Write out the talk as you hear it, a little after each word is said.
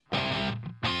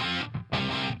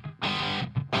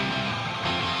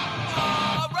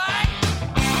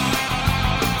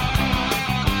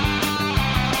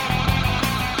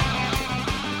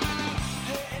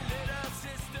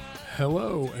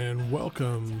and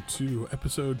welcome to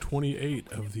episode 28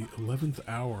 of the 11th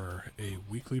Hour, a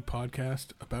weekly podcast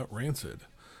about Rancid.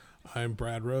 I'm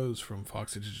Brad Rose from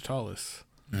Foxy Digitalis.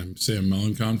 I'm Sam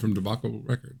Melancon from Debacle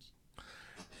Records.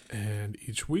 And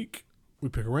each week, we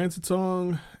pick a Rancid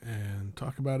song and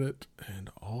talk about it and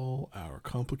all our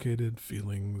complicated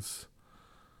feelings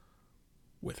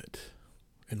with it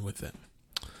and with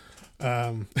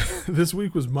them. This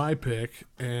week was my pick,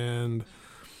 and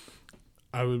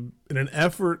I would, in an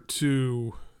effort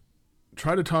to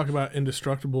try to talk about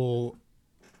Indestructible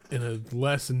in a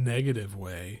less negative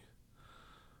way.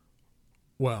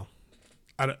 Well,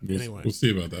 anyway, we'll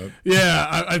see about that.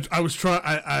 Yeah, I was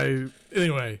trying.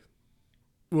 Anyway,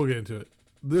 we'll get into it.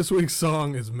 This week's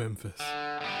song is Memphis.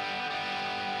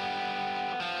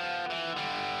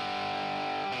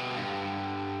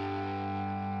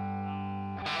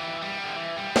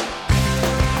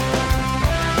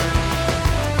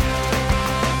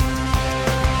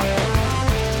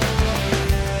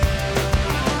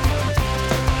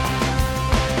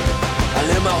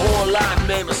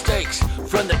 Made mistakes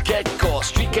from the get-go.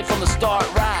 Street kid from the start,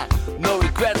 right? No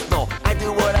regrets, no. I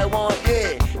do what I want,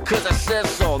 yeah, cause I said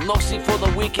so. No seat for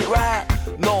the wicked, right?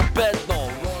 No bed,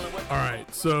 no.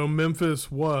 Alright, so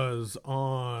Memphis was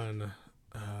on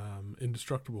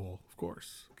Indestructible, of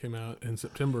course. Came out in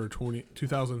September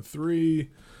 2003.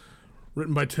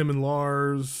 Written by Tim and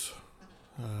Lars.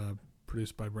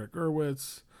 Produced by Brett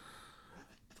Gurwitz.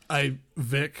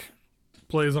 Vic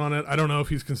plays on it. I don't know if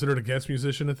he's considered a guest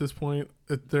musician at this point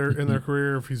in their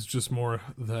career, if he's just more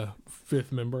the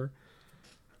fifth member.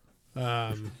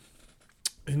 And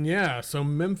yeah, so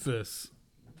Memphis,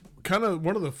 kind of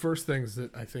one of the first things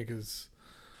that I think is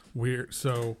weird.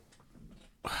 So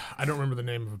I don't remember the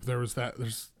name of it,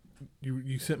 but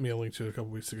you sent me a link to it a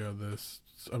couple weeks ago.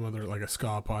 Some other like a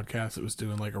ska podcast that was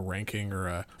doing like a ranking or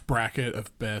a bracket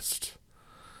of best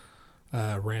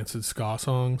Rancid ska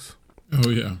songs. Oh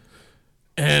yeah.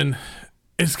 And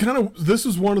it's this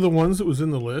is one of the ones that was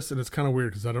in the list, and it's kind of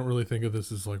weird because I don't really think of this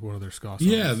as like one of their ska songs.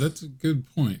 Yeah, that's a good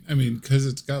point. I mean, because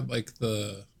it's got like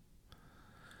a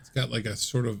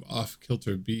sort of off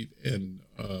kilter beat and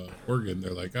organ.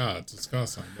 They're like, it's a ska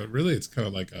song, but really it's kind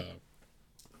of like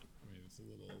it's a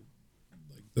little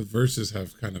like the verses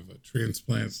have kind of a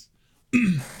transplants.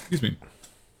 Excuse me,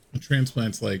 a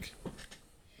transplants like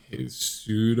a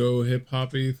pseudo hip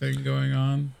hoppy thing going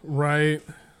on, right?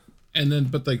 And then,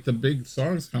 but like the big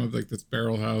song's kind of like this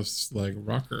barrel house like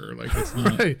rocker, like it's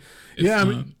not. Right. Yeah, I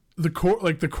mean the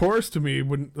chorus to me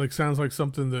wouldn't like sounds like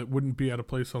something that wouldn't be out of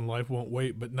place on Life Won't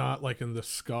Wait, but not like in the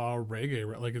ska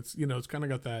reggae. Like it's it's kind of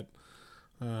got that.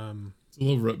 It's a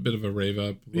little bit of a rave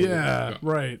up. Yeah,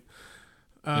 right.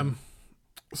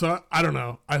 So I don't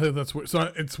know. I think that's weird.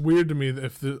 So it's weird to me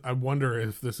that I wonder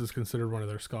if this is considered one of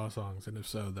their ska songs, and if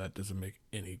so, that doesn't make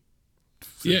any.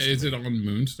 Yeah, is it on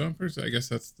Moonstompers? I guess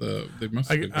that's they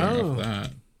must have been going off that.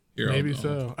 Here, maybe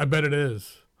so. I bet it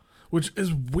is. Which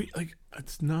is weird. Like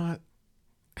it's not.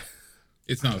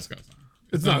 It's not a ska song.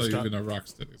 It's not even a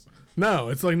rocksteady song. No,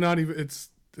 it's like not even. It's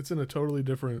in a totally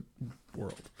different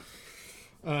world.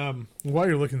 While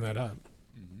you're looking that up,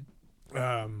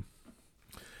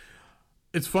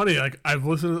 it's funny. Like I've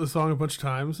listened to the song a bunch of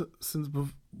times since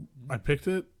I picked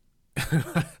it.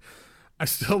 I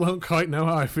still don't quite know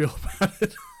how I feel about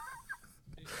it.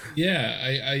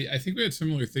 Yeah, I think we had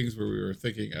similar things where we were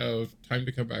thinking, time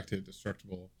to come back to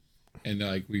Indestructible. And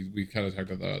like we kind of talked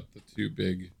about the two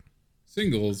big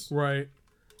singles. Right.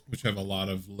 Which have a lot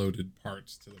of loaded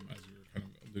parts to them, as you were kind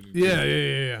of alluding to.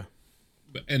 Yeah.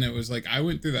 And it was like, I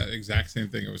went through that exact same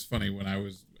thing. It was funny when I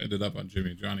ended up on Jimmy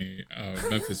and Johnny.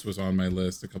 Memphis was on my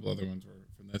list. A couple other ones were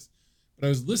from this. But I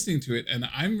was listening to it, and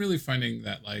I'm really finding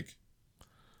that like,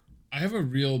 I have a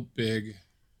real big,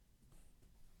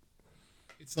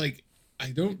 it's like, I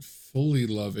don't fully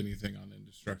love anything on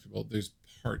Indestructible. There's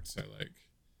parts I like.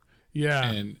 Yeah.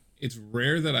 And it's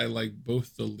rare that I like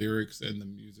both the lyrics and the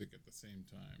music at the same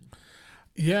time.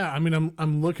 Yeah, I mean,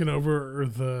 I'm looking I'm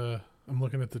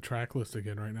looking at the track list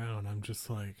again right now, and I'm just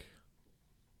like,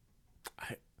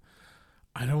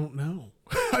 I don't know.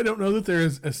 I don't know that there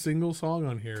is a single song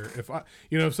on here.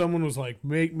 If someone was like,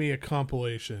 make me a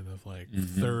compilation of like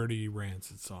 30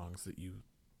 Rancid songs that you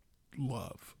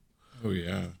love. Oh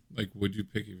yeah. Like, would you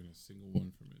pick even a single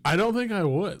one from it? I don't think I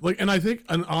would. Like, and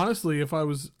honestly, if I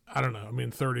was, I don't know. I mean,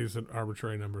 30 is an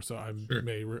arbitrary number, so I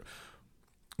may.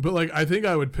 But like, I think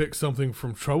I would pick something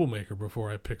from Troublemaker before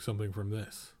I pick something from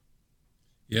this.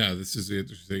 Yeah, this is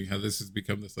interesting how this has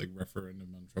become this like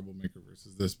referendum on Troublemaker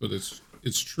versus this, but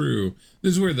it's true.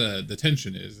 This is where the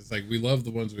tension is. It's like we love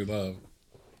the ones we love,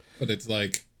 but it's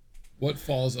like what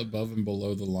falls above and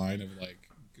below the line of like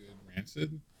good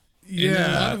Rancid. In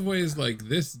a lot of ways, like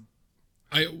this,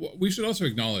 we should also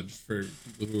acknowledge for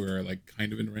people who are like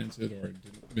kind of in Rancid or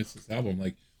didn't miss this album,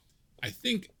 like I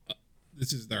think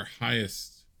this is their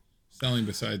highest selling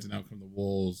besides Now Come the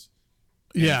Wolves.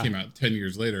 It came out 10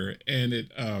 years later, and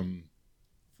it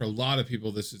for a lot of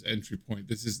people this is entry point.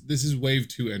 This is wave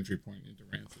 2 entry point into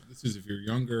Rancid. This is if you're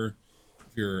younger,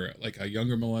 if you're like a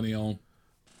younger millennial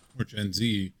or Gen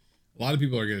Z, a lot of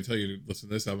people are going to tell you to listen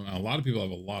to this album. And a lot of people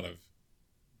have a lot of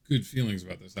good feelings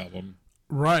about this album.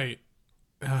 Right.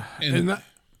 And that,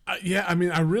 I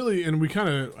mean, I really, and we kind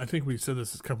of, I think we said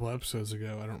this a couple episodes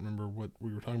ago. I don't remember what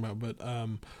we were talking about, but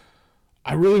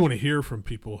I really want to hear from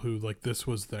people who like this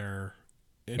was their.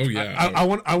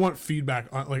 I want feedback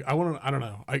on, like I don't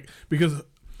know, because the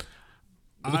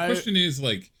question is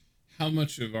like how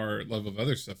much of our love of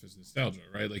other stuff is nostalgia,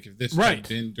 right? Like if this had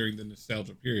been during the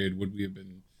nostalgia period, would we have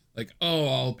been like, oh,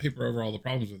 I'll paper over all the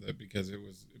problems with it because it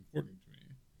was important to me?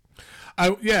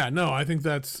 I think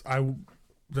that's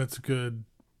a good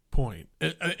point,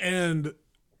 and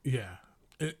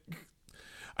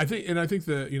I think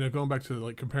that going back to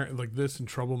like comparing like this and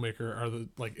Troublemaker are the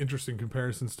like interesting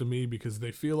comparisons to me because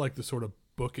they feel like the sort of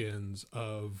bookends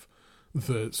of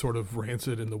the sort of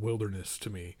Rancid in the wilderness to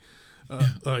me.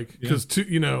 Because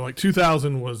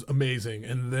 2000 was amazing,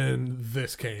 and then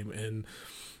this came, and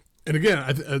again,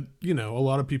 a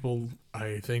lot of people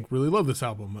I think really love this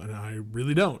album, and I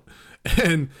really don't,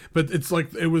 but it's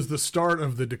like it was the start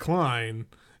of the decline,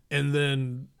 and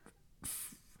then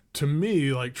to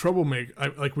me, like Troublemaker,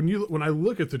 when I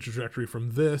look at the trajectory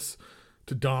from this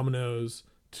to Dominoes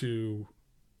to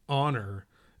Honor,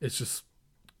 it's just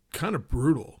kind of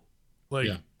brutal. Like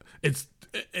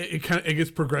it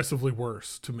gets progressively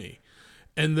worse to me.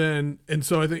 And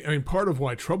so I think part of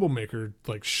why Troublemaker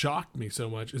like shocked me so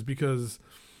much is because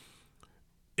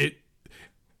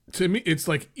to me it's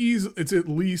like it's at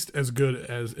least as good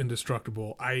as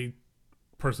Indestructible. I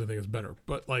personally think it's better,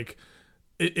 but like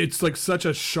it's like such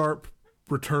a sharp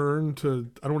return to,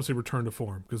 I don't want to say return to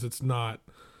form because it's not,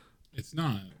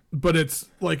 but it's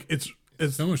like it's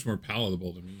so much more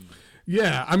palatable to me.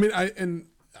 Yeah, I mean, I think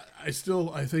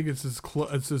it's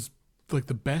as like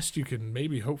the best you can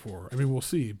maybe hope for. I mean, we'll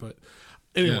see, but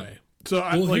anyway. Yeah. So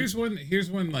here's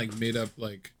one like made up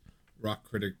like rock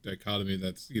critic dichotomy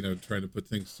that's trying to put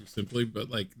things too simply,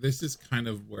 but like this is kind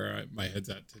of where my head's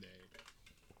at today.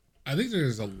 I think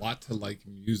there's a lot to like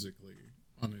musically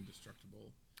on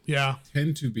Indestructible. Yeah, I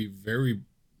tend to be very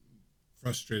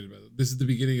frustrated by it. This is the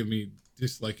beginning of me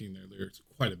disliking their lyrics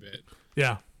quite a bit.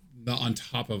 Yeah. On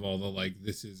top of all the like,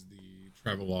 this is the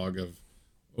travelogue of,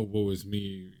 oh, woe is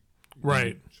me,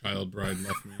 right? Child bride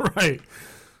left me, right?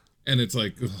 And it's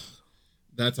like, ugh,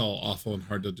 that's all awful and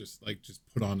hard to just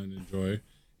put on and enjoy.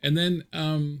 And then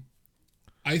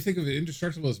I think of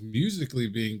Indestructible as musically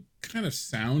being kind of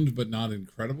sound but not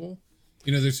incredible.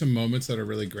 There's some moments that are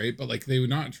really great, but like they were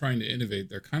not trying to innovate.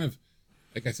 They're kind of,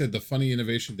 like I said, the funny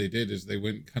innovation they did is they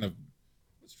went kind of,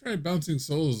 let's try Bouncing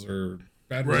Souls or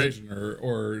Bad Religion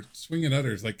or Swingin'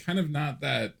 Utters, like kind of not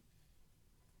that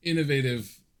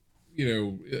innovative,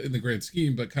 in the grand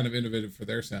scheme, but kind of innovative for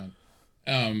their sound.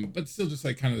 But still just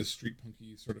like kind of the street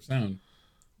punky sort of sound.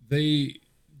 They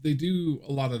do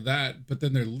a lot of that, but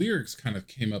then their lyrics kind of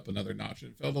came up another notch.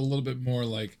 It felt a little bit more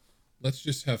like, let's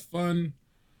just have fun.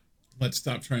 Let's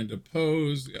stop trying to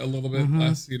pose a little bit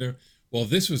less, Well,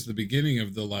 this was the beginning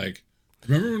of the like,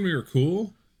 remember when we were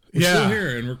cool? We're still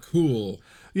here and we're cool.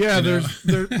 Yeah, there's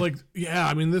like,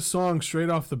 I mean, this song straight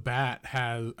off the bat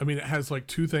it has like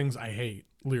two things I hate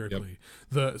lyrically.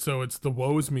 Yep. So it's the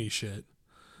woe is me shit.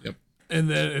 Yep. And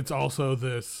then it's also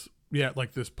this,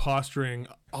 like this posturing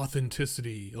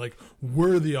authenticity, like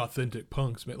we're the authentic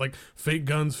punks, man. Like fake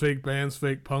guns, fake bands,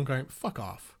 fake punk. fuck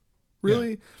off.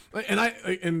 Really? Yeah.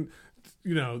 And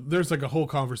there's like a whole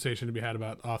conversation to be had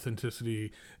about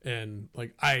authenticity, and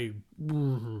like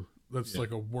that's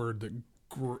like a word that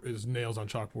is nails on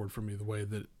chalkboard for me, the way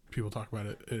that people talk about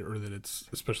it, or that it's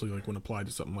especially like when applied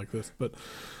to something like this. But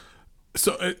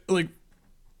so like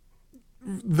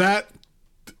that,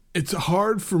 it's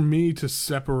hard for me to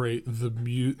separate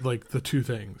the two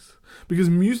things, because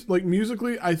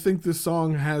musically I think this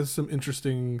song has some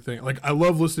interesting thing. Like I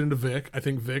love listening to Vic. I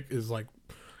think Vic is like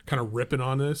kind of ripping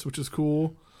on this, which is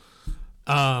cool.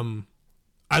 There's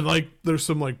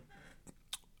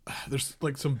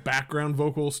some background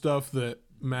vocal stuff that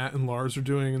Matt and Lars are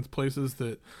doing in places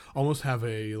that almost have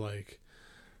a like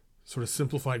sort of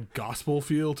simplified gospel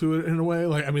feel to it in a way.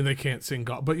 Like, I mean, they can't sing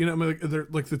but they're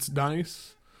like, it's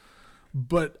nice,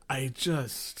 but I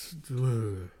just,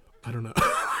 I don't know.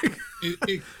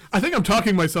 I think I'm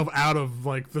talking myself out of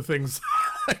like the things.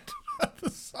 The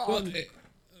song. Well,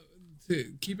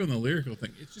 to keep on the lyrical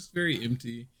thing, it's just very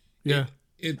empty. Yeah.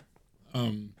 We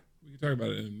can talk about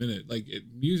it in a minute. Like it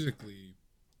musically,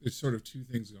 there's sort of two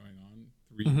things going on.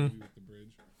 3 with the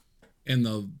bridge, and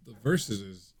the verses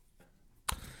is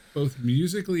both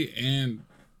musically and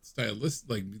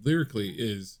like lyrically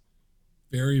is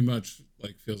very much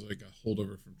like feels like a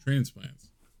holdover from Transplants.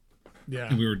 Yeah.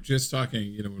 And we were just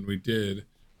talking, when we did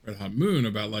Red Hot Moon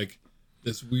about like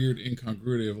this weird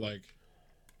incongruity of like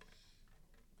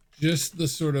just the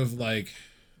sort of like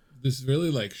this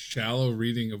really like shallow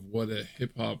reading of what a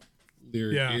hip hop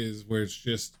lyric is, where it's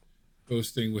just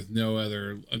boasting with no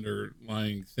other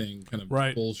underlying thing, kind of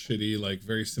bullshitty, like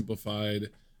very simplified,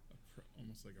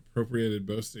 almost like appropriated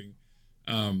boasting.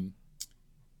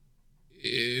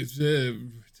 It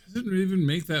doesn't even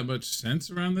make that much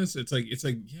sense around this. It's like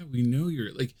yeah, we know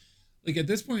you're like at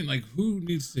this point, like who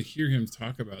needs to hear him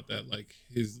talk about that? Like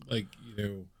his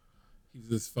he's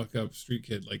this fuck up street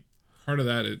kid. Like part of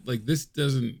that, this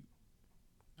doesn't,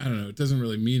 I don't know, it doesn't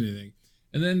really mean anything.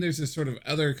 And then there's this sort of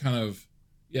other kind of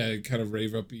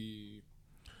rave up-y,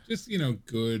 just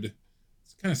good.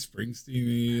 It's kind of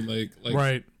Springsteen-y,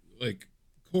 like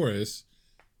chorus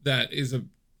that is a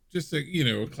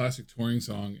classic touring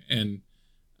song, and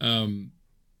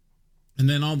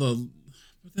then all the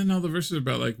verses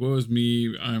about like, woe is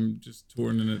me, I'm just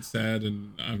torn and it's sad,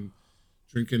 and I'm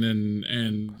drinking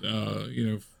and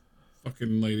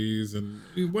fucking ladies and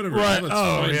whatever. Right. All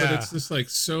that's fine, but it's just like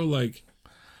so like.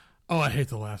 Oh, I hate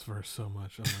the last verse so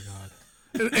much. Oh my god.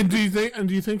 and do you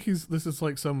think this is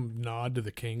like some nod to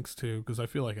the Kinks too? Because I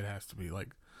feel like it has to be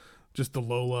like just the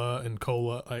Lola and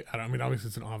Cola. Like, I mean, obviously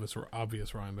it's an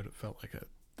obvious rhyme, but it felt like a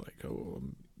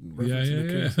reference to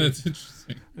the Kinks. That's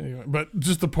interesting. Anyway, but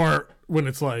just the part when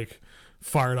it's like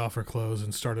fired off her clothes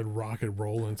and started rock and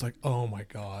rolling. It's like, oh my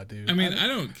god, dude. I mean, I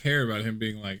don't care about him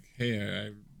being like,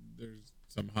 hey, there's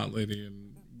some hot lady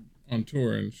on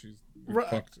tour and she's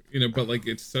fucked, but like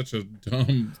it's such a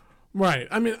dumb. Right.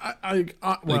 I mean, I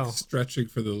well, like stretching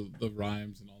for the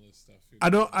rhymes and all this stuff.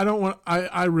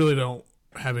 I really don't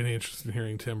have any interest in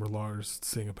hearing Tim or Lars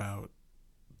sing about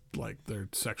like their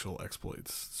sexual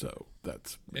exploits. So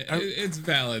that's it's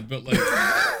valid, but like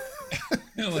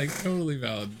like totally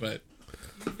valid. But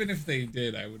even if they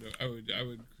did, I would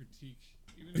critique.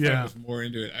 Even if I was more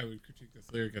into it, I would critique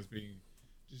this lyric as being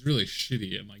just really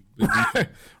shitty and like beneath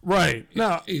right.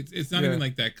 No, it's not even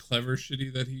like that clever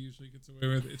shitty that he usually gets away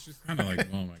with. It's just kind of like,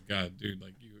 oh my god, dude,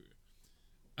 like you.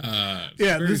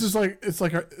 This is like, it's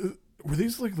like, were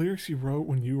these like lyrics you wrote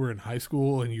when you were in high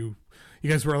school and you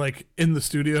guys were like in the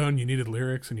studio and you needed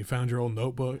lyrics and you found your old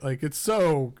notebook? Like it's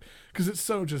so, because it's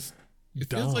so just. It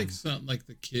dumb. feels like something like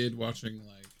the kid watching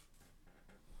like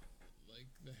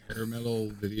the hair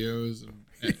metal videos and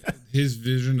his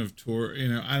vision of tour.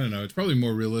 I don't know. It's probably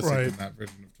more realistic than that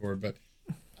version of tour, but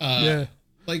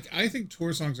like I think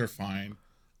tour songs are fine.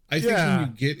 I think when you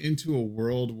get into a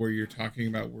world where you're talking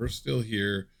about we're still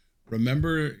here,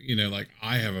 remember, like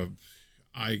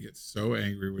I get so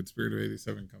angry when Spirit of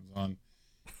 87 comes on.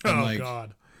 And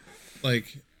God.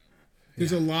 Like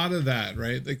there's a lot of that,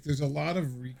 right? Like there's a lot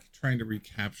of trying to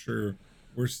recapture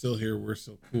we're still here, we're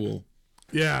still cool.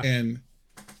 Yeah. And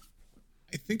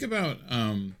I think about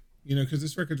because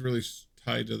this record's really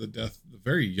tied to the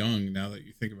very young, now that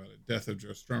you think about it, death of Joe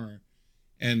Strummer.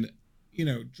 And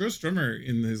Joe Strummer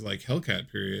in his like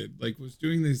Hellcat period like was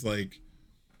doing these like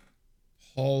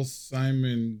Paul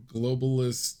Simon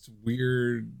globalist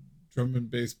weird drum and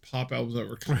bass pop albums that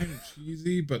were kind of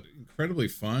cheesy but incredibly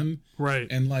fun. Right.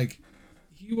 And like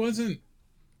he wasn't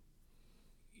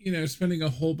spending a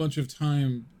whole bunch of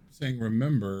time saying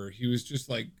remember. He was just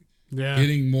like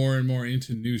getting more and more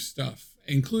into new stuff,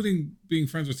 including being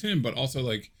friends with him, but also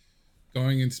like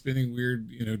going and spinning weird,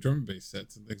 drum and bass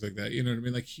sets and things like that. You know what I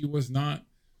mean? Like he was not.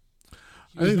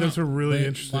 I think that's a really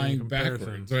interesting comparison.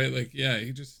 Backwards, right? Like,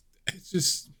 it's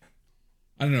just,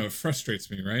 I don't know. It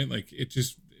frustrates me, right? Like it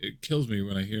kills me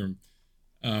when I hear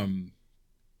him.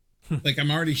 Like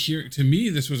I'm already here. To me,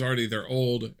 this was already, they're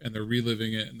old and they're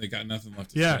reliving it and they got nothing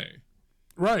left to say.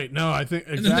 Right. No, I think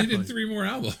exactly. And then they did 3 more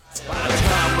albums. By the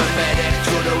time we made it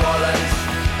to New Orleans,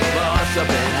 it must have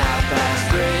been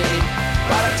 3:30.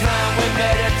 By the time we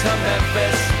made it to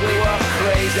Memphis, we were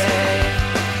crazy.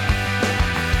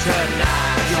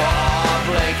 Tonight, you're our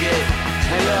blanket,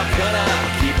 and you're gonna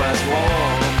keep us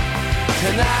warm.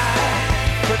 Tonight,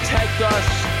 protect us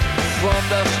from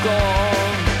the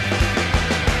storm.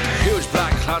 Huge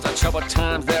black clouds of troubled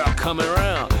times, they are coming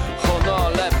around. Hold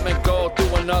on, let me go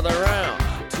through another round.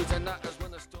 Tonight is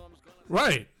when the storm's gonna...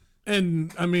 Right.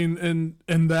 And I mean,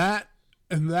 and that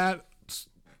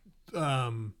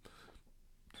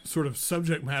sort of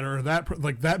subject matter, or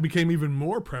that became even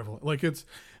more prevalent. Like it's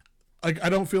like I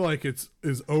don't feel like it's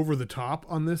as over the top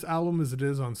on this album as it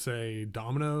is on, say,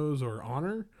 Dominoes or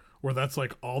Honor, where that's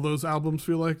like all those albums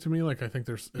feel like to me. Like I think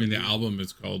there's. I mean, the album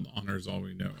is called "Honor's All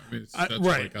We Know." I mean, it's such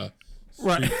right. like a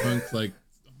street punk, like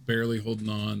barely holding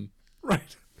on.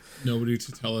 Right. Nobody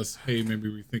to tell us, hey,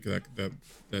 maybe we think of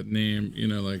that name, you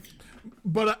know, like.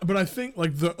 But I think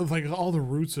like all the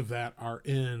roots of that are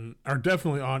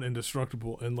definitely on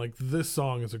Indestructible, and like this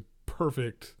song is a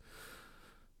perfect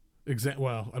example.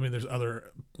 Well, I mean, there's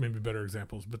other maybe better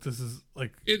examples, but this is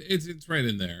like it's right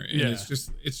in there, and it's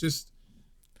just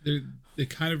they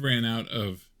kind of ran out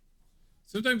of.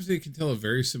 Sometimes they can tell a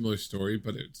very similar story,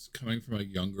 but it's coming from a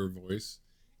younger voice,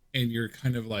 and you're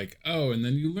kind of like, oh, and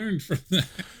then you learned from that,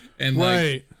 and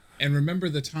right. And remember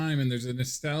the time, and there's a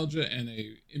nostalgia and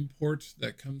a import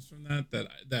that comes from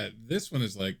that this one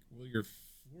is like, well, you're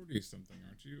 40 something,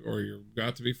 aren't you? Or you're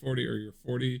about to be 40, or you're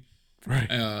 40. Right.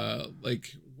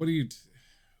 Like, what do you,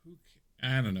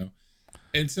 I don't know.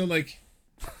 And so like,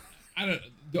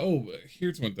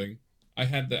 here's one thing.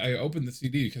 I opened the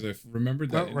CD because I remembered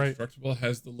that Indestructible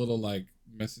has the little like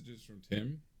messages from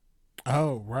Tim.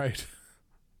 Oh, right.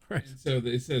 Right. And so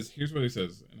it says, here's what he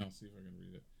says, and I'll see if I can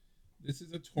read it. This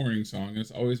is a touring song, and it's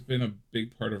always been a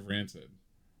big part of Rancid.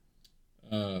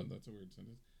 That's a weird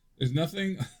sentence. There's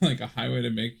nothing like a highway to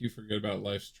make you forget about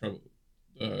life's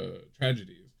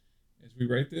tragedies. As we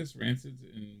write this, Rancid's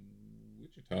in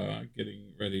Wichita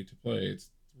getting ready to play. It's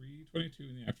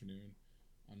 3:22 in the afternoon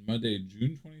on Monday,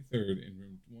 June 23rd in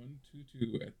room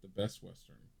 122 at the Best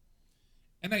Western.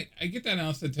 And I get that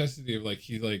authenticity of like,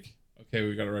 he's like, okay,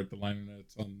 we got to write the liner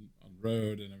notes on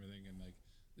road and everything, and like,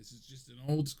 this is just an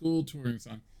old school touring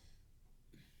song.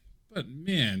 But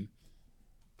man,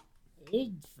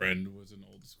 Old Friend was an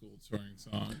old school touring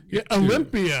song. Yeah, too.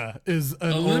 Olympia is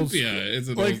an and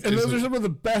those are some of the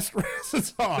best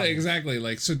songs. Exactly.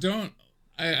 Like, so don't.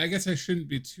 I guess I shouldn't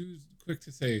be too quick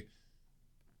to say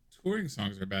touring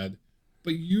songs are bad,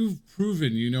 but you've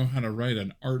proven you know how to write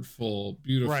an artful,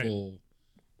 beautiful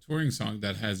touring song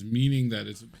that has meaning, that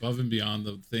is above and beyond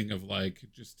the thing of like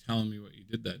just telling me what you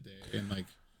did that day and like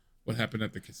what happened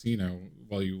at the casino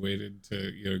while you waited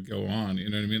to go on.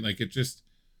 You know what I mean? Like, it just,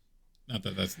 not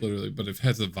that that's literally, but it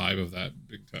has the vibe of that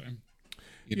big time.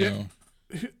 You know.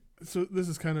 So this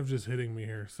is kind of just hitting me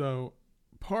here. So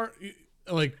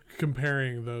like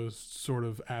comparing those sort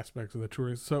of aspects of the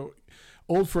touring. So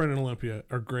Old Friend and Olympia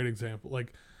are great example.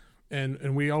 Like,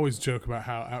 and we always joke about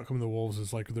how Outcome of the Wolves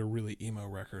is like their really emo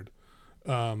record.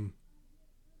 But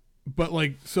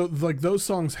like, so like those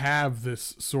songs have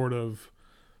this sort of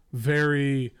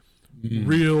very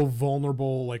real,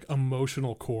 vulnerable, like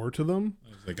emotional core to them.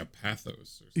 It's like a pathos. Or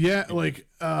something. Yeah, like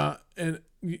and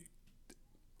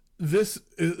this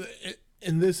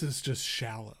is just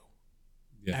shallow.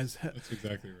 Yeah, that's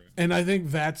exactly right. And I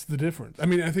think that's the difference. I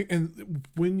mean, I think, and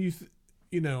when you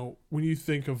when you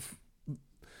think of,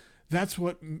 that's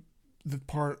what the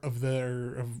part of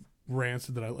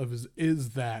Rancid that I love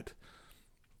is that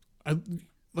I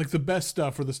like the best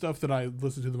stuff, or the stuff that I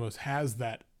listen to the most, has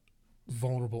that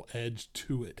vulnerable edge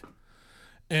to it.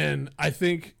 And I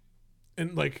think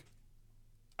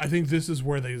this is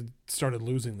where they started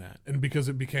losing that, and because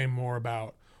it became more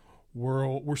about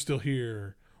we're still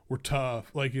here, we're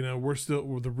tough, like, we're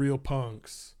the real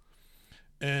punks,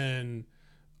 and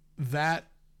that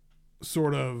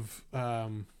sort of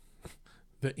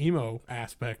the emo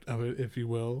aspect of it, if you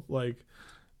will, like,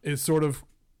 is sort of,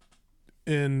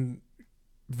 in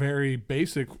very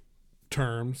basic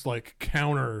terms, like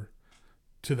counter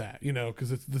to that, because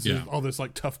this is all this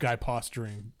like tough guy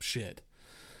posturing shit.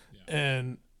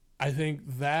 And I think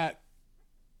that,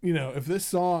 if this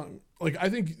song, like, I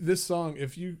think this song,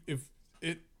 if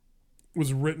it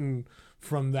was written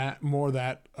from that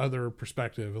other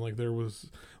perspective, and like there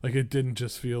was, like, it didn't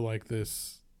just feel like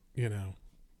this,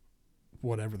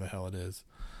 whatever the hell it is,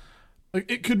 like,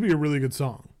 it could be a really good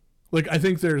song. Like, I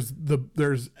think there's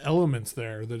elements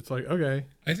there that it's like, okay.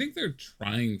 I think they're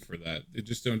trying for that. They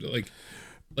just don't like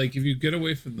if you get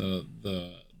away from the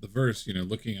verse,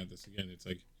 looking at this again, it's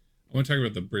like, I want to talk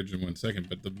about the bridge in 1 second,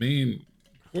 but the main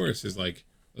chorus is like,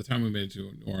 the time we made it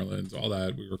to New Orleans, all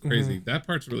that, we were crazy. Mm-hmm. That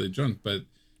part's really junk, but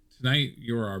tonight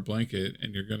you're our blanket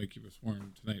and you're going to keep us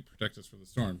warm tonight, protect us from the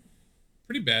storm.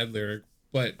 Pretty bad lyric,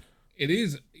 but it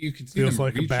is, you can see feels them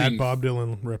like reaching, a bad Bob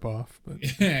Dylan ripoff.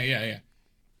 But yeah.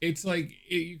 It's like,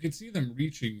 you could see them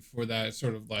reaching for that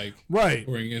sort of like, right,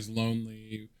 touring is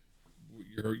lonely,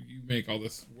 you make all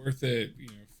this worth it,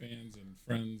 fans and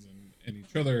friends and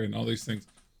each other and all these things.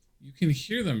 You can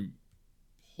hear them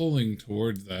pulling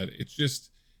towards that. It's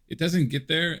just, it doesn't get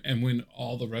there, and when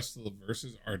all the rest of the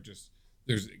verses are just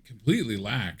there's completely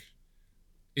lack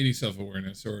any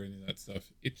self-awareness or any of that stuff.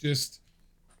 It's just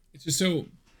so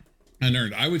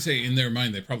unearned. I would say in their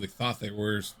mind they probably thought they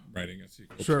were writing a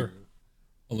sequel to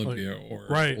Olympia or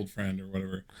Old Friend or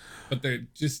whatever, but they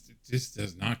just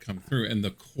does not come through, and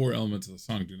the core elements of the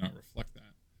song do not reflect that.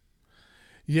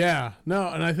 Yeah, no,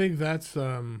 and I think that's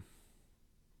kind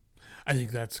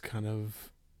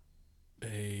of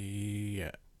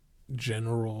a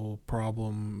general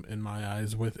problem in my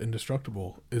eyes with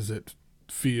Indestructible. Is it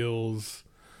feels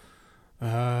shit,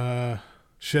 I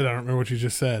don't remember what you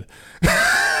just said.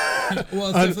 Well,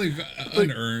 it's definitely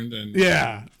unearned and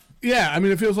yeah. I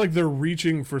mean, it feels like they're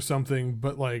reaching for something,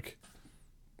 but like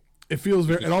it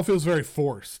all feels very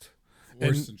forced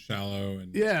and shallow,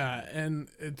 and and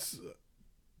it's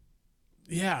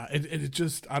it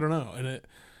just, I don't know, and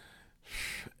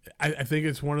I think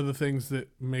it's one of the things that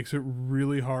makes it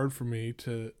really hard for me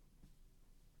to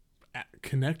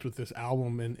connect with this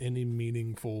album in any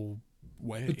meaningful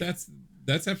way. But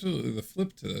that's absolutely the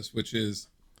flip to this, which is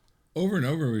over and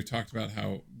over we've talked about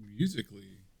how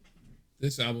musically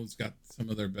this album's got some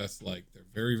of their best, like they're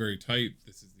very, very tight.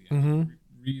 This is the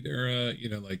Reed era,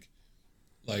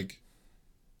 like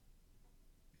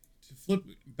to flip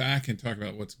back and talk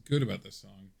about what's good about this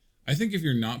song. I think if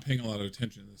you're not paying a lot of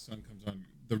attention, this song comes on.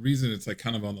 The reason it's like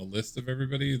kind of on the list of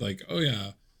everybody, like, oh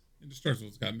yeah,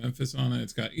 Indestructible's got Memphis on it.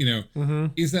 It's got,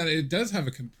 is that it does have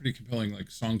a pretty compelling like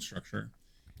song structure.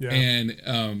 Yeah. And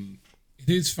it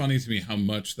is funny to me how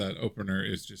much that opener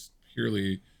is just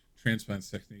purely Transplant's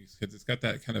techniques, because it's got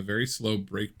that kind of very slow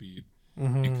breakbeat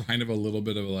and kind of a little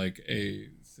bit of like a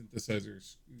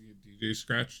synthesizer DJ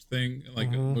scratch thing, like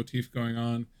a motif going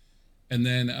on, and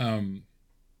then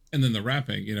the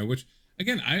rapping, which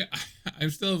again I'm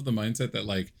still of the mindset that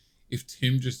like if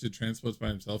Tim just did Transplants by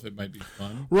himself, it might be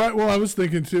fun. Right. Well, I was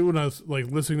thinking too when I was like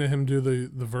listening to him do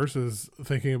the verses,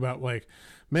 thinking about like,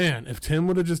 man, if Tim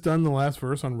would have just done the last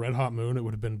verse on Red Hot Moon, it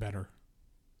would have been better.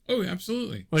 Oh,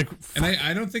 absolutely. Like, and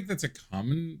I don't think that's a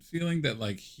common feeling that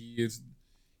like he's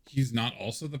not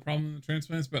also the problem in the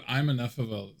Transplants, but I'm enough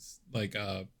of a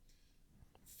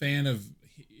fan of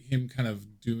him kind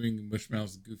of doing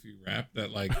Mushmouth's goofy rap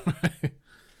that like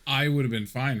I would have been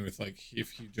fine with like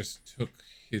if he just took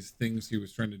his things he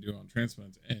was trying to do on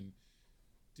Transplants and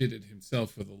did it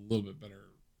himself with a little bit better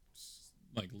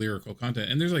like lyrical content.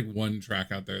 And there's like one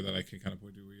track out there that I can kind of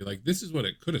point to where you're like, this is what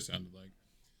it could have sounded like.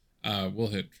 We'll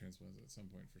hit Transplants at some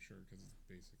point for sure, because it's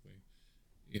basically,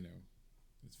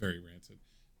 it's very rancid.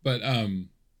 But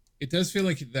it does feel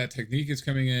like that technique is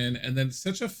coming in, and then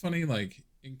such a funny like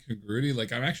incongruity.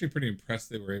 Like I'm actually pretty impressed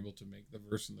they were able to make the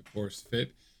verse and the chorus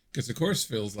fit, because the chorus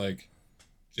feels like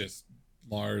just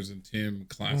Lars and Tim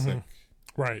classic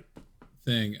right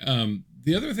thing.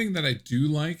 The other thing that I do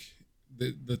like,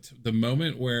 the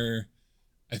moment where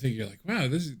I think you're like, wow,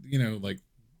 this is like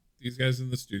these guys in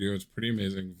the studio, it's pretty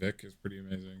amazing. Vic is pretty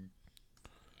amazing.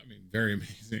 I mean, very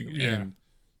amazing. Yeah. And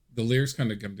the lyrics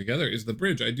kind of come together is the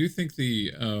bridge. I do think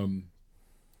the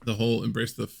whole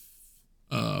embrace the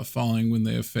falling when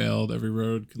they have failed. Every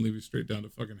road can lead you straight down to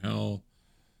fucking hell.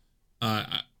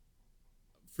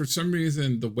 For some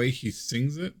reason, the way he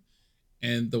sings it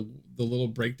and the little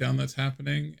breakdown that's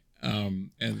happening,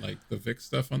 and like the Vic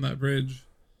stuff on that bridge,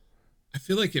 I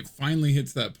feel like it finally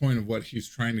hits that point of what he's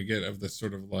trying to get of this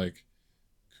sort of like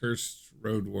cursed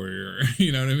road warrior.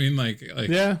 You know what I mean? Like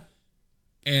yeah.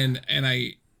 And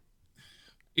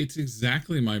it's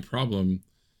exactly my problem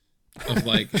of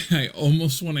like I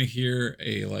almost want to hear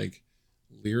a like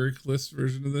lyricless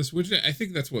version of this, which I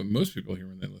think that's what most people hear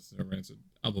when they listen to a Rancid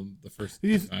album the first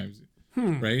times,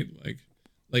 right?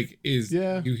 Like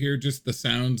you hear just the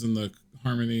sounds and the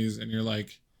harmonies, and you're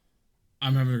like,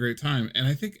 I'm having a great time. And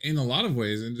I think in a lot of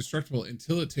ways, Indestructible,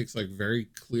 until it takes like very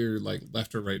clear like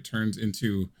left or right turns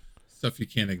into stuff you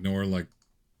can't ignore, like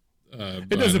it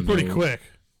does it pretty quick.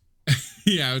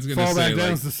 Yeah, I was gonna Fall say Back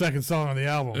Down is the second song on the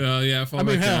album. Yeah, Fall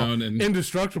Back Down and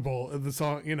Indestructible, the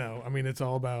song. I mean, it's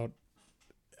all about.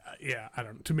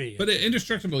 To me. But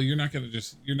Indestructible, you're not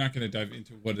gonna dive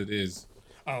into what it is.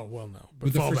 Oh well, no.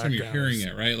 But the first time you're hearing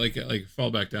it, right? Like Fall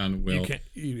Back Down will.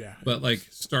 Yeah. But like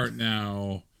Start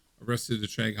Now, Arrested to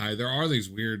Shanghai, there are these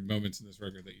weird moments in this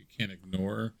record that you can't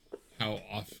ignore. How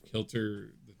off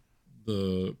kilter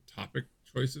the topic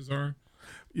choices are.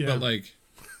 Yeah. But like,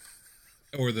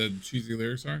 or the cheesy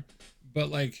lyrics are. But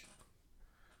like,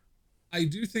 I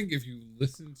do think if you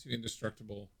listen to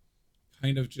Indestructible,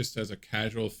 kind of just as a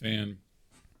casual fan,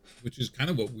 which is kind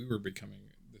of what we were becoming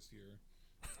this year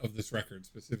of this record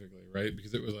specifically, right?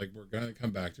 Because it was like, we're going to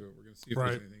come back to it. We're going to see if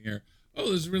there's anything here.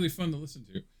 Oh, this is really fun to listen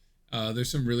to.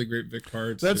 There's some really great Vic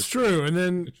parts. That's true. And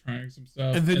then they're trying some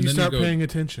stuff, and then you start paying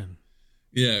attention.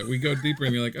 Yeah, we go deeper,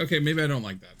 and you're like, okay, maybe I don't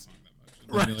like that song that much.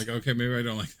 And then you're like, okay, maybe I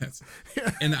don't like that song.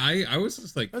 Yeah. And I was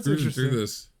just like cruising through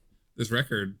this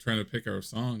record trying to pick our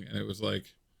song, and it was like,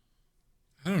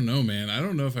 I don't know, man. I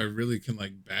don't know if I really can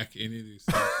like back any of these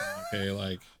things. Okay,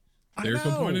 like there's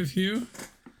a point of view.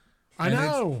 I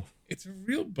know. It's a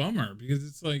real bummer because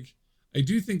it's like I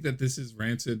do think that this is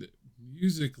Rancid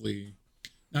musically,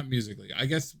 not musically, I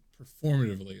guess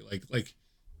performatively. Like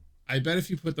I bet if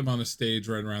you put them on a stage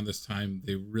right around this time,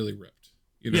 they really ripped.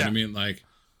 You know what I mean? Like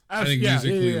I think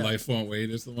musically, Life Won't Wait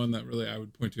is the one that really I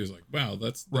would point to as like, wow,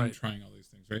 that's them trying all these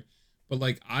things, right? But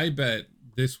like I bet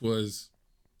this was.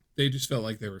 They just felt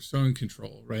like they were so in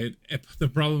control, right? And the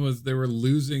problem was they were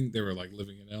losing. They were like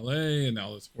living in LA, and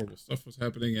all this horrible stuff was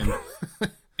happening, and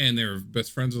and they were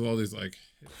best friends with all these like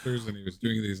hipsters, and he was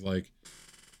doing these like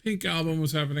Pink album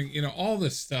was happening, you know, all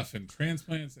this stuff and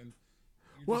transplants and.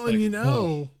 Well, and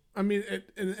like, I mean,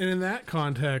 and in that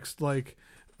context, like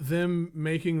them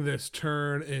making this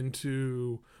turn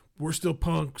into we're still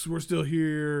punks, we're still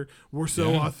here, we're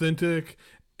so authentic.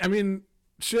 I mean.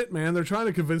 Shit, man, they're trying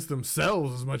to convince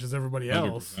themselves as much as everybody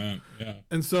else. Yeah.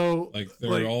 And so like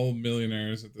they're all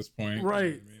millionaires at this point. Right.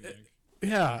 You know what I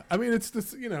mean? Yeah. I mean, it's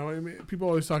this, you know, I mean, people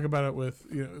always talk about it with,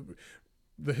 you know,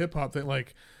 the hip hop thing.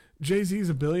 Like,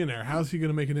 Jay-Z's a billionaire. How's he going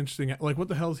to make an interesting, like, what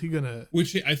the hell is he going to.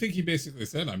 Which I think he basically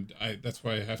said, that's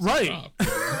why I have to stop.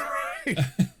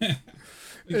 Right.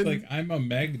 It's like, I'm a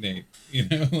magnate, you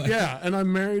know? Like, yeah, and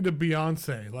I'm married to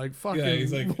Beyonce. Like, fucking,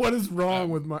 he's like, what is wrong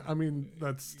with my... I mean,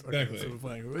 that's... Exactly.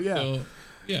 Okay, but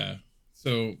yeah.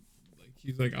 So, like,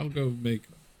 he's like, I'll go make,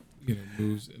 you know,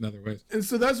 moves in other ways. And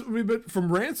so that's... I mean, but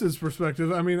from Rancid's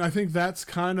perspective, I mean, I think that's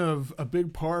kind of a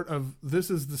big part of... This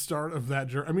is the start of that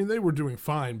journey. I mean, they were doing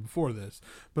fine before this,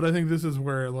 but I think this is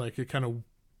where, like, it kind of...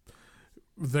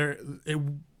 It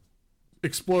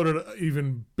exploded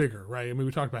even bigger, right? I mean,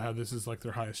 we talked about how this is like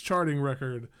their highest charting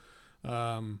record,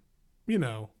 you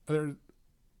know,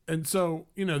 and so,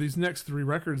 you know, these next three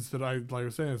records that I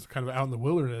was saying is kind of out in the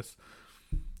wilderness.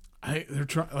 They're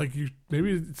trying, like,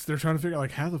 they're trying to figure out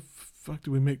like how the fuck do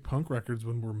we make punk records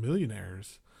when we're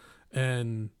millionaires,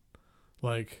 and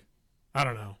like, I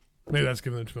don't know, maybe that's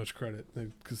giving them too much credit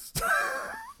because.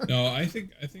 No, I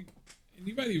think, and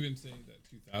you might even say that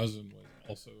 2000 was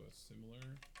also a similar.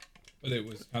 But it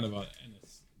was kind of them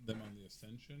on the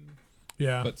ascension.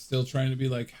 Yeah. But still trying to be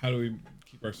like, how do we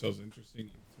keep ourselves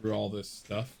interesting through all this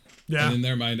stuff? Yeah. And in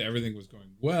their mind, everything was going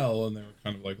well. And they were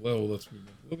kind of like, well, let's move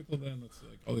more political then. Let's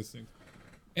like all these things.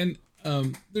 And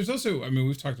there's also, I mean,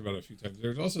 we've talked about it a few times.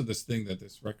 There's also this thing that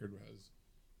this record has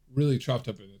really chopped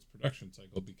up in its production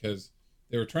cycle because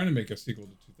they were trying to make a sequel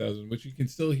to 2000, which you can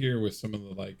still hear with some of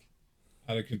the like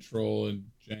Out of Control and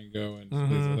Django and some of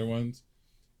these other ones.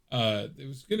 It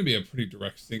was going to be a pretty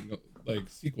direct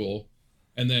sequel,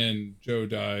 and then Joe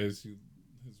dies.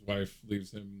 His wife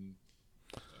leaves him.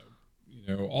 You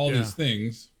know, all these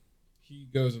things. He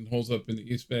goes and holds up in the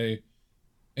East Bay,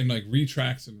 and like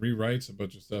retracts and rewrites a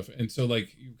bunch of stuff. And so,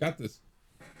 like, you've got this.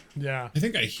 Yeah. I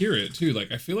think I hear it too. Like,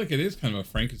 I feel like it is kind of a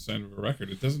Frankenstein of a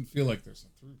record. It doesn't feel like there's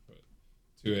a throughput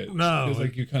to it. No, it feels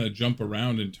like you kind of jump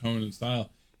around in tone and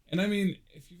style. And I mean,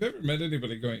 if you've ever met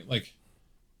anybody going like.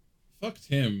 Fucked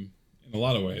him in a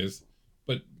lot of ways,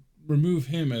 but remove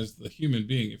him as the human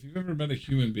being. If you've ever met a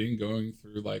human being going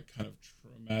through like kind of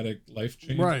traumatic life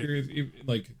change periods,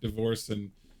 like divorce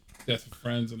and death of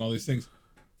friends and all these things,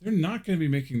 they're not going to be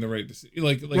making the right decision.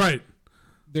 Like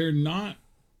they're not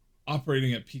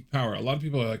operating at peak power. A lot of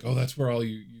people are like, oh, that's where all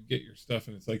you get your stuff.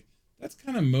 And it's like, that's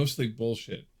kind of mostly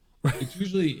bullshit. It's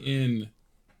usually in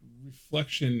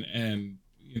reflection and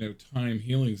you know, time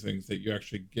healing things that you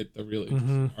actually get the real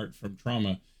interesting art from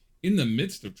trauma. In the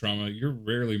midst of trauma, you're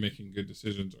rarely making good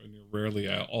decisions and you're rarely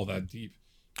all that deep.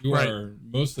 You are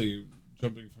mostly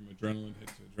jumping from adrenaline hit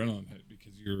to adrenaline hit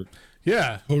because you're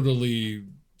totally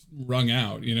wrung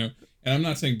out, you know? And I'm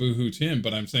not saying boo-hoo to him,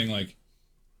 but I'm saying like,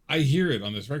 I hear it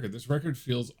on this record. This record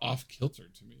feels off kilter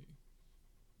to me.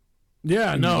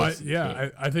 Yeah, no, I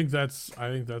think that's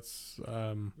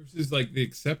versus like the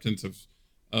acceptance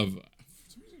of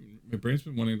my brain's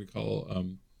been wanting to call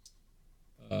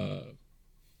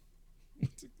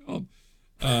what's it called?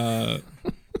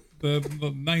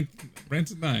 The ninth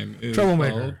Rancid 9 is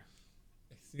Troublemaker. Called,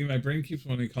 see, my brain keeps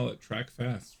wanting to call it Track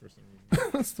Fast for some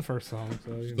reason. That's the first song.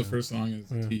 So the first song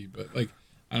is T, but like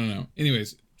I don't know.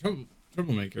 Anyways,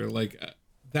 Troublemaker, like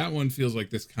that one feels like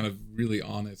this kind of really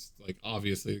honest, like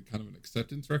obviously kind of an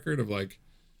acceptance record of like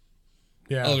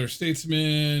elder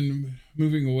statesmen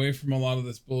moving away from a lot of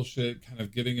this bullshit, kind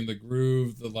of getting in the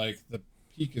groove, the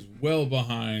peak is well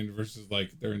behind versus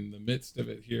like they're in the midst of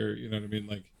it here. You know what I mean?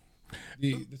 Like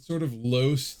the sort of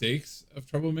low stakes of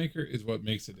Troublemaker is what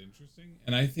makes it interesting.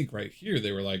 And I think right here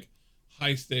they were like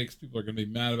high stakes. People are going to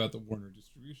be mad about the Warner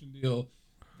distribution deal.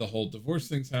 The whole divorce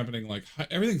thing's happening. Like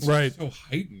everything's so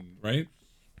heightened, right?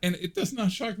 And it does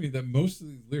not shock me that most of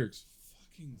these lyrics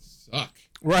fucking suck.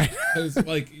 Right. Because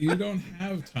like you don't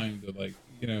have time to like,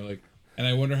 you know, like, and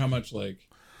I wonder how much like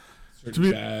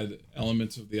certain bad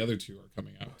elements of the other two are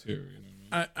coming out too. You know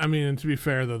what I mean? I mean, and to be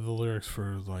fair though, the lyrics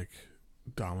for like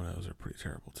Dominoes are pretty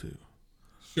terrible too.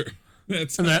 Sure.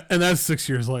 That's 6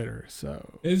 years later,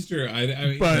 so it's true. I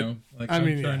mean, but, you know, like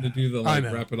I'm trying to do the like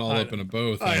wrap it all up in a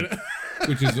bow thing,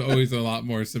 which is always a lot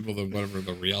more simple than whatever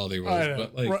the reality was.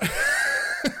 But like,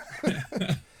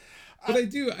 but I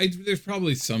do. There's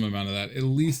probably some amount of that, at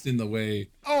least in the way.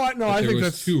 I think there was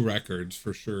that's 2 records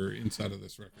for sure inside of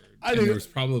this record. I think there was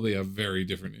probably a very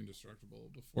different Indestructible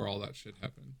before all that shit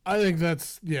happened. I think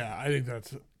that's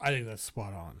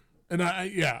spot on, and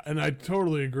I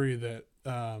totally agree that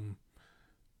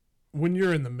when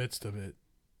you're in the midst of it,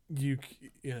 I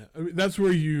mean, that's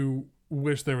where you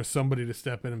wish there was somebody to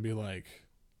step in and be like,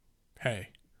 hey.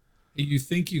 You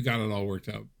think you got it all worked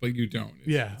out, but you don't.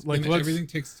 Everything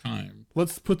takes time.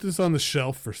 Let's put this on the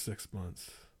shelf for 6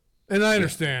 months. And I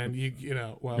understand, you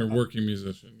know, well, you're a working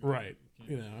musician, right?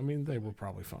 You know, I mean, they were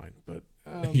probably fine, but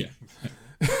yeah,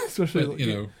 especially but,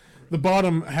 you know, the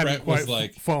bottom hadn't Brett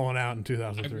quite fallen out in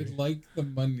 2003. I would like the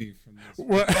money from this.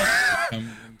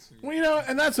 Well, you know,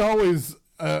 and that's always,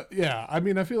 I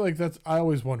mean, I feel like I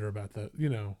always wonder about that. You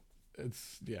know,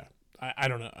 it's I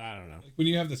don't know. Like when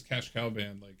you have this cash cow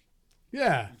band, like.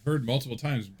 Yeah, I've heard multiple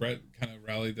times Brett kind of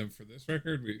rallied them for this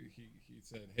record. He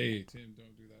said, "Hey Tim,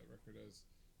 don't do that record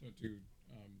don't do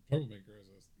Troublemaker as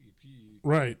a EP,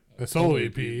 right? A solo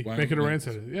EP, make it a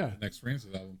Rancid, next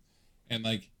Rancid album." And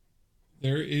like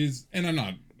there is, and I'm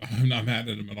not mad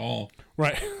at him at all,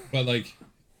 right? But like,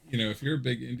 you know, if you're a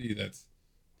big indie that's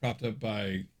propped up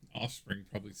by Offspring,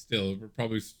 we're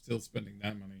probably still spending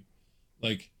that money,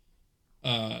 like,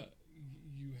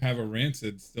 you have a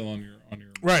Rancid still on your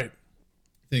right.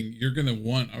 thing. You're gonna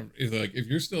want if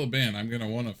you're still a band, I'm gonna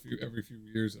want every few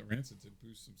years a Rancid to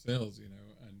boost some sales, you know.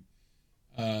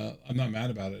 And I'm not mad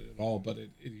about it at all, but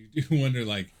you do wonder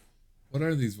like, what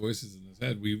are these voices in his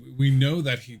head? We know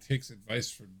that he takes advice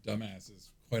from dumbasses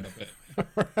quite a bit.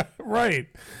 Right?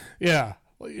 Yeah.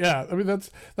 I mean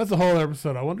that's the whole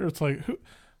episode. I wonder, it's like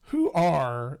who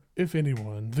are, if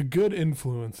anyone, the good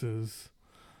influences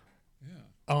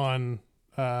on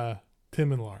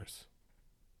Tim and Lars.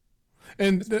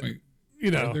 And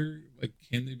you know, like,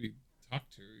 can they be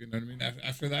talked to? You know what I mean?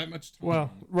 After that much time.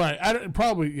 Well, right. I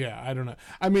don't know.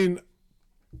 I mean,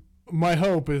 my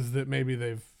hope is that maybe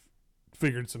they've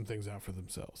figured some things out for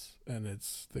themselves, and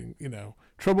you know,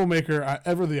 Troublemaker.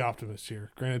 Ever the optimist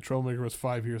here. Granted, Troublemaker was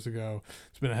 5 years ago.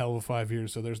 It's been a hell of a 5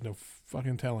 years, so there's no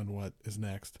fucking telling what is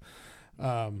next.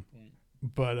 But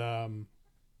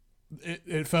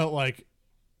it felt like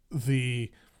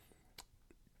the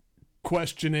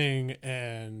questioning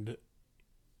and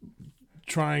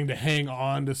trying to hang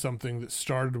on to something that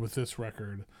started with this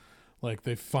record, like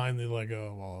they finally let go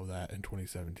of all of that in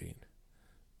 2017.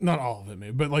 Not all of it,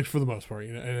 maybe, but like for the most part,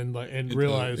 you know, and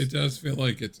realize it does feel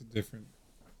like it's a different.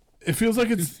 It feels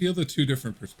like it's feel the 2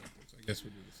 different perspectives. I guess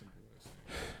would be the simple way of saying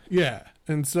it. Yeah,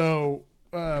 and so,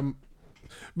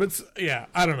 but yeah,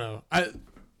 I don't know.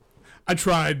 I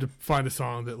tried to find a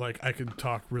song that like I could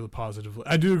talk really positively.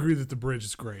 I do agree that the bridge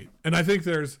is great, and I think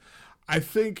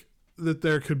that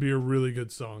there could be a really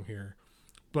good song here,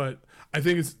 but I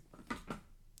think it's,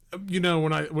 you know,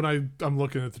 when I'm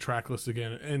looking at the track list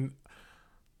again, and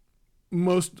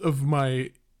most of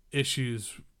my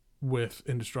issues with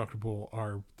Indestructible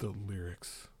are the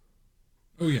lyrics.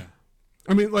 Oh yeah.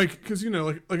 I mean, like, because, you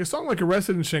know, like a song like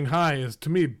 "Arrested in Shanghai" is, to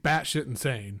me, batshit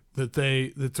insane. That's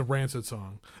a Rancid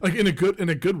song, like in a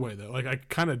good way though. Like I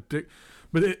kind of dig,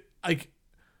 but it like,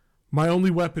 "My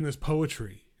only weapon is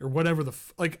poetry" or whatever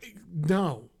like,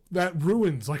 no, that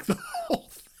ruins like the whole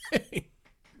thing.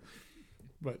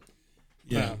 But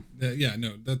no,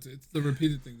 it's the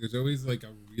repeated thing. There's always like a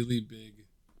really big,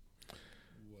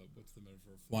 what's the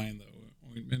metaphor? Fly in the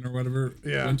ointment or whatever.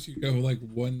 Yeah. Once you go like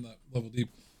one level deep.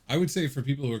 I would say for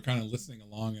people who are kind of listening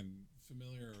along and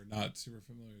familiar or not super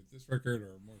familiar with this record,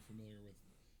 or more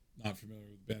not familiar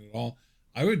with the band at all,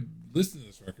 I would listen to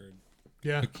this record.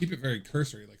 Yeah. But keep it very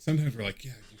cursory. Like sometimes we're like,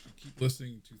 yeah, you should keep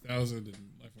listening. 2000 and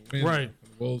Life of Wind, right? Life of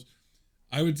the Wolves.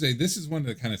 I would say this is one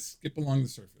to kind of skip along the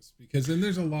surface because then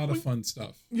there's a lot of fun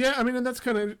stuff. Yeah, I mean, and that's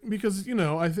kind of because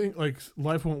I think like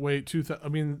Life Won't Wait. I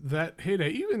mean, that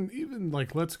heyday, even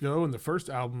like Let's Go and the first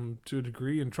album to a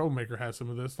degree, and Troublemaker has some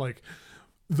of this. Like,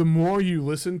 the more you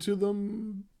listen to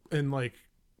them and like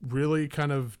really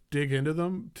kind of dig into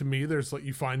them, to me, there's like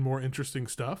you find more interesting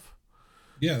stuff.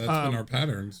 Yeah, that's been our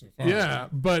pattern so far. Yeah,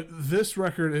 but this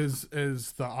record is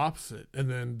the opposite, and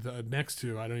then the next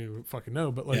two I don't even fucking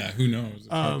know. But like, yeah, who knows?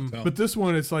 But this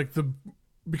one, it's like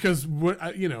because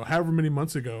however many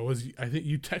months ago was, I think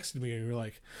you texted me and you were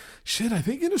like, "Shit, I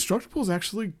think Indestructible is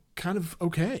actually kind of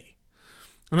okay,"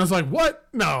 and I was like, "What?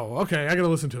 No, okay, I gotta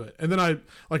listen to it." And then I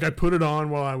put it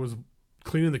on while I was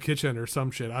cleaning the kitchen or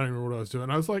some shit. I don't remember what I was doing.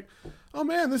 I was like, oh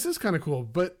man, this is kind of cool.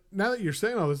 But now that you're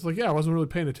saying all this, like, yeah, I wasn't really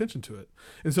paying attention to it.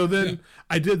 And so then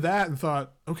I did that and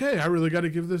thought, okay, I really got to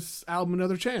give this album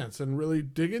another chance and really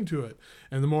dig into it.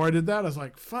 And the more I did that, I was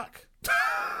like, fuck.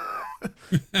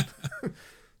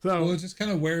 Well, it just kind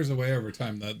of wears away over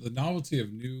time. The novelty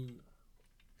of new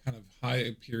kind of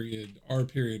high period, R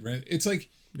period, right? It's like,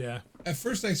 yeah. At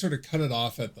first I sort of cut it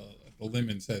off at the limb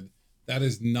and said, that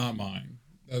is not mine.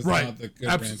 That's right. Not the good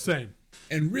Absolutely. Same.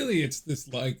 And really, it's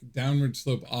this like downward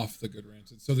slope off the Good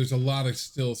Rancid. So there's a lot of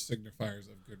still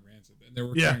signifiers of Good Rancid, and they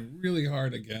were trying really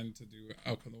hard again to do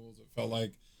Out Come the Wolves. It felt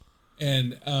like,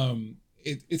 and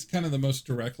it's kind of the most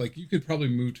direct. Like you could probably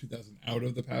move 2000 out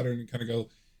of the pattern and kind of go,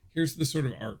 here's the sort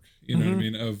of arc, you know what I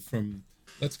mean? Of from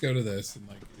let's go to this, and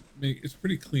like it's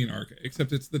pretty clean arc,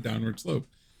 except it's the downward slope,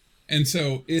 and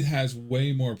so it has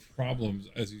way more problems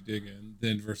as you dig in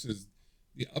than versus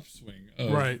the upswing of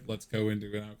let's go into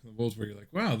an Out Come the Wolves where you're like,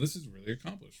 wow, this is really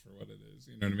accomplished for what it is.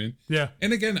 You know what I mean? Yeah.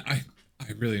 And again, I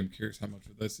really am curious how much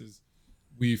of this is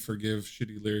we forgive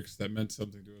shitty lyrics that meant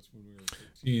something to us when we were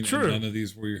 13. True. And none of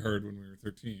these we heard when we were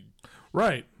 13.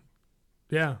 Right.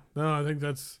 Yeah. No, I think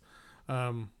that's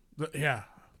yeah.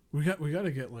 We got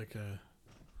to get like a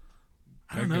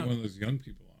I don't know. Get one of those young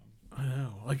people on. I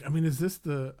know. Like, I mean, is this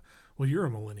well, you're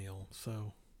a millennial,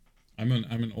 so I'm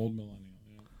an old millennial.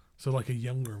 So like a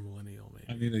younger millennial, maybe.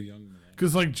 I need a young millennial.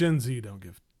 Because like Gen Z don't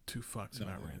give two fucks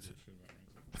about Rancid.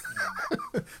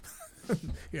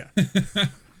 Yeah.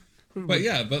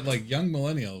 but like young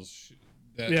millennials,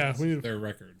 that's their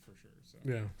record for sure. So.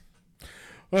 Yeah.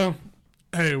 Well,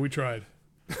 hey, we tried.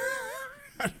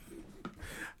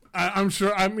 I'm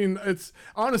sure. I mean, it's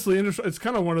honestly it's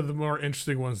kind of one of the more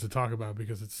interesting ones to talk about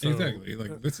because it's so, exactly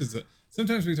like this is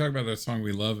sometimes we talk about a song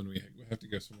we love and we have to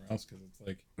go somewhere else because it's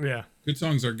like good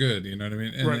songs are good, you know what I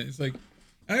mean? And it's like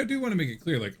I do want to make it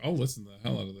clear, like I'll listen to the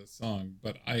hell out of this song,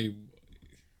 but I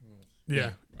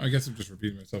guess I'm just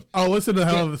repeating myself. I'll listen to the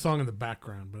hell out of the song in the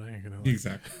background, but I ain't gonna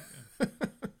exactly. Yeah.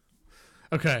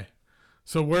 Okay,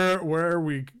 so where are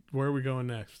we going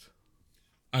next?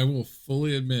 I will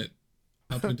fully admit,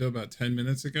 up until about 10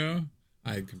 minutes ago,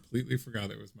 I had completely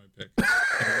forgot it was my pick.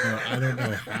 I don't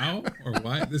know how or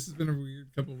why. This has been a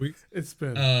weird couple of weeks. It's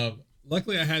been.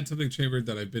 Luckily, I had something chambered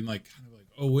that I've been like kind of like,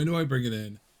 oh, when do I bring it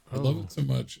in? I love it so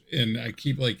much, and I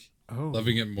keep like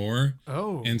loving it more.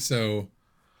 Oh, and so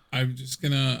I'm just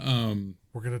gonna.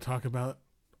 We're gonna talk about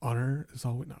Honor Is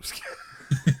All We Know.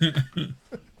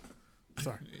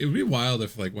 Sorry. It would be wild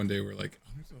if like one day we're like,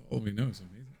 Honor Is All We Know is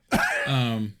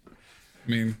amazing. I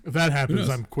mean, if that happens,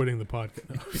 I'm quitting the podcast.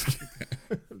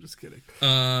 No, I'm just kidding.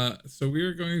 So we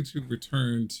are going to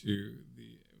return to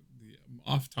the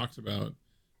oft talked about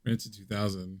Rancid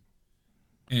 2000,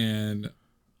 and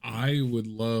I would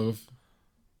love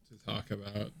to talk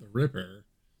about the Ripper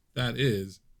that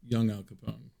is Young Al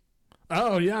Capone.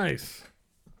 Oh, nice.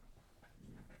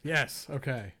 Yes.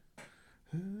 Okay.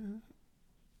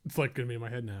 It's like gonna be in my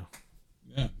head now.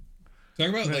 Yeah. Talk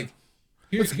about like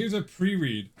here's a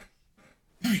pre-read.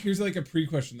 Here's like a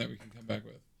pre-question that we can come back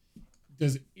with.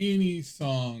 Does any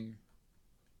song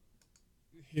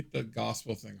hit the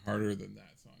gospel thing harder than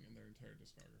that song in their entire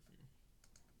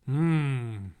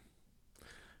discography?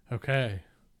 Okay.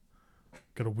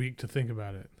 Got a week to think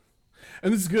about it.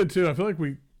 And this is good too. I feel like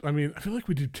we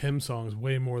do Tim songs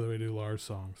way more than we do Lars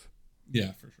songs.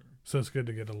 Yeah, for sure. So it's good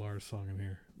to get a Lars song in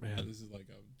here. Man. Yeah, this is like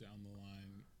a down the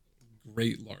line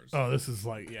great Lars. Oh, this is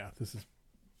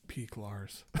peak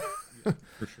Lars. Yeah,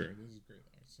 for sure. This is great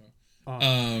Lars.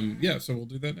 So so we'll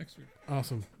do that next week.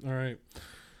 Awesome. All right.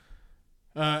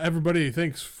 Everybody,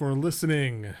 thanks for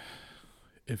listening.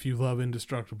 If you love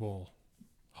Indestructible,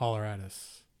 holler at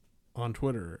us on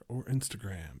Twitter or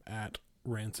Instagram at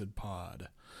RancidPod.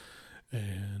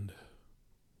 And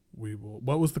we will.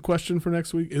 What was the question for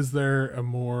next week? Is there a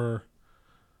more?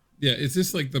 Yeah, is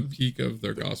this like the peak of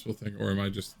their gospel thing, or am I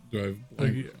just do I have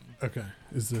blank? Okay,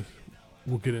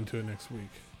 we'll get into it next week.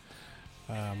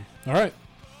 All right.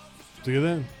 See you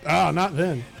then. Oh, not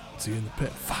then. See you in the pit.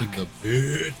 Fuck. In the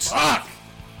pit. Fuck.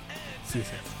 See you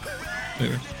soon.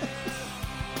 Later.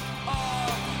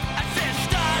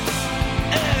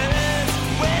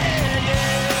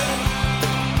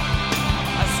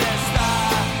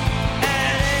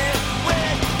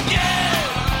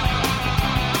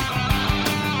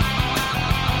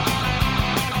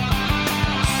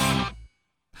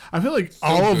 I feel like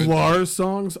all of Lars'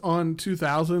 songs on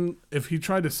 2000, if he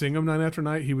tried to sing them night after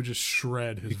night, he would just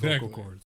shred his vocal cords.